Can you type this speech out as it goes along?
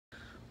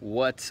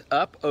What's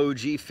up,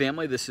 OG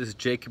family? This is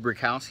Jacob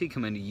Rakowski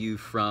coming to you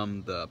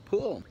from the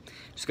pool.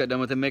 Just got done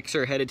with a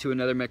mixer, headed to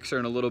another mixer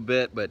in a little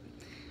bit, but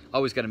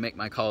always got to make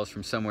my calls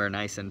from somewhere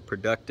nice and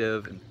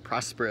productive and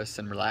prosperous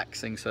and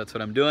relaxing, so that's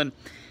what I'm doing.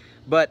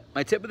 But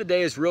my tip of the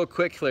day is real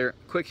quick here.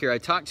 I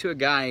talked to a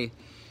guy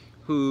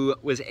who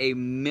is a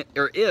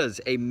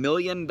 $1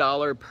 million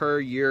per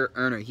year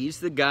earner.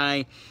 He's the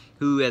guy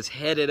who has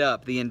headed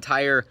up the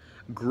entire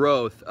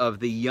growth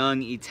of the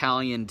young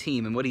Italian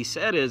team. And what he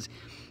said is,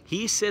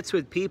 he sits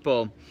with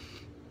people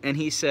and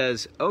he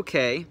says,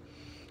 okay,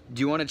 do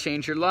you want to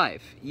change your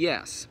life?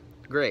 Yes,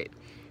 great.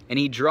 And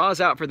he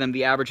draws out for them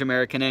the average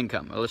American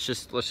income. Let's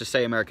just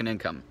say American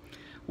income,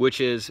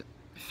 which is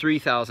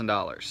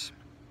 $3,000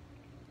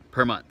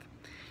 per month.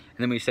 And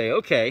then we say,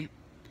 okay,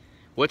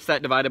 what's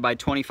that divided by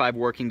 25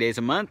 working days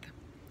a month?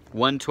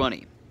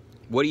 120.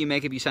 What do you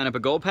make if you sign up a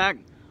gold pack?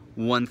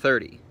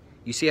 130.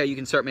 You see how you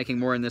can start making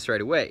more in this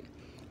right away.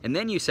 And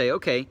then you say,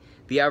 okay,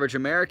 the average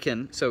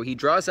American, so he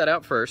draws that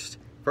out first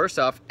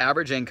off,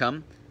 average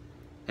income,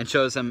 and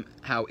shows them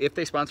how if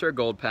they sponsor a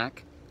gold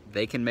pack,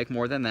 they can make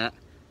more than that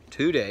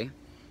today.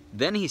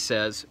 Then he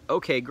says,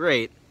 okay,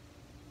 great,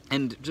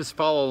 and just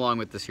follow along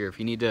with this here. If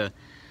you need to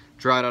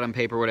draw it out on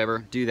paper,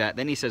 whatever, do that.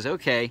 Then he says,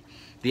 okay,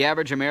 the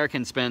average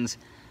American spends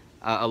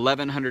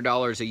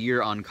 $1,100 a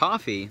year on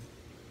coffee.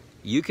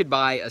 You could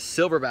buy a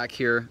silverback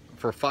here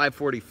for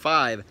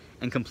 $5.45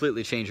 and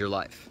completely change your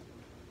life.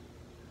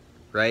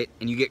 Right?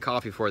 And you get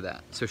coffee for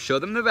that. So show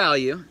them the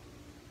value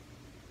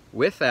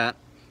with that,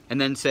 and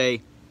then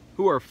say,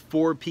 who are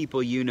 4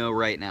 people you know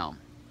right now?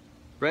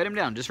 Write them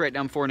down. Just write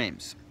down 4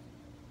 names.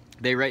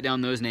 They write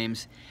down those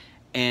names,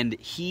 and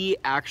he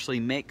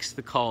actually makes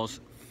the calls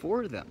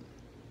for them.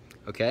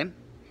 Okay?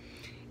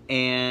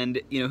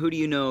 And, you know, who do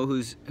you know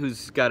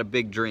who's got a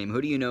big dream?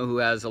 Who do you know who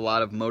has a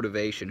lot of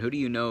motivation? Who do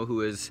you know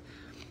who is,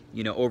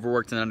 you know,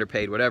 overworked and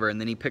underpaid, whatever?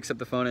 And then he picks up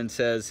the phone and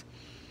says,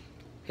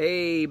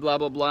 hey, blah,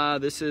 blah, blah,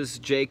 this is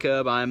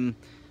Jacob. I'm,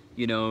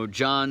 you know,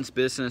 John's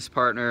business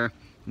partner.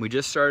 We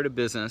just started a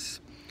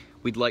business.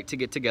 We'd like to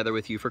get together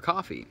with you for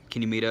coffee.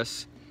 Can you meet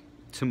us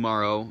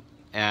tomorrow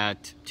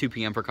at 2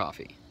 p.m. for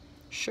coffee?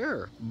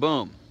 Sure.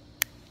 Boom.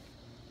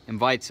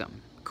 Invites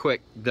them.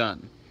 Quick,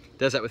 done.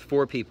 Does that with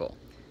 4 people.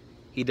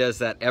 He does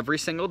that every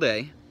single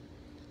day,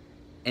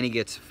 and he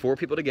gets 4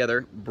 people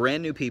together,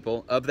 brand new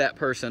people of that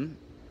person,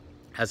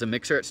 has a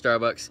mixer at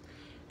Starbucks,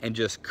 and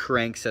just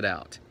cranks it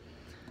out.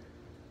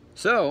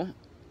 So,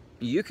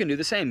 you can do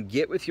the same.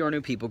 Get with your new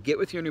people, get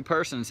with your new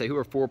person and say, who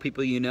are 4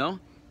 people you know?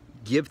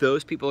 Give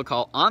those people a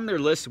call on their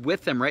list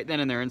with them right then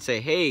and there and say,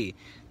 hey,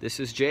 this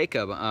is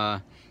Jacob.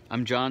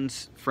 I'm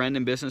John's friend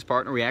and business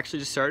partner. We actually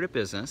just started a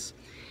business,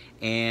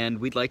 and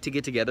we'd like to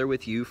get together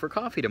with you for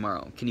coffee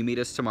tomorrow. Can you meet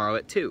us tomorrow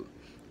at 2?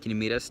 Can you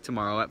meet us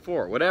tomorrow at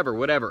 4?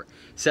 Whatever.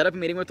 Set up a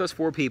meeting with those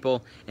 4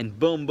 people, and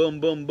boom, boom,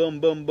 boom, boom,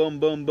 boom, boom,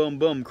 boom, boom,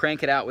 boom.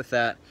 Crank it out with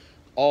that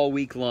all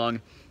week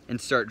long, and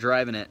start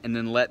driving it, and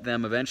then let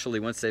them eventually,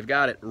 once they've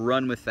got it,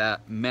 run with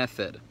that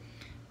method,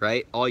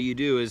 right? All you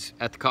do is,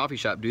 at the coffee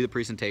shop, do the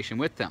presentation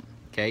with them,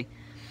 okay?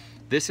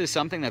 This is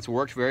something that's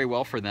worked very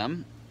well for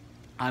them.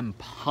 I'm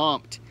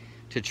pumped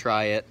to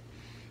try it,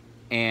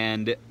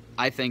 and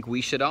I think we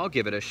should all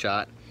give it a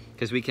shot,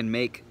 because we can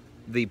make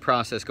the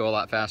process go a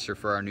lot faster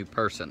for our new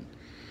person.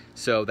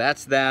 So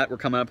that's that. We're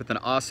coming up with an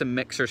awesome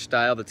mixer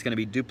style that's going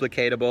to be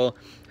duplicatable.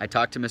 I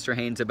talked to Mr.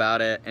 Haynes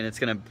about it, and it's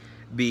going to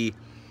be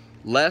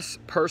less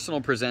personal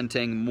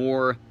presenting,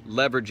 more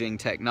leveraging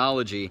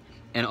technology,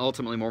 and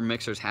ultimately more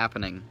mixers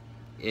happening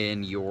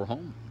in your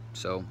home.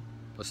 So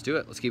let's do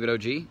it. Let's keep it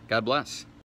OG. God bless.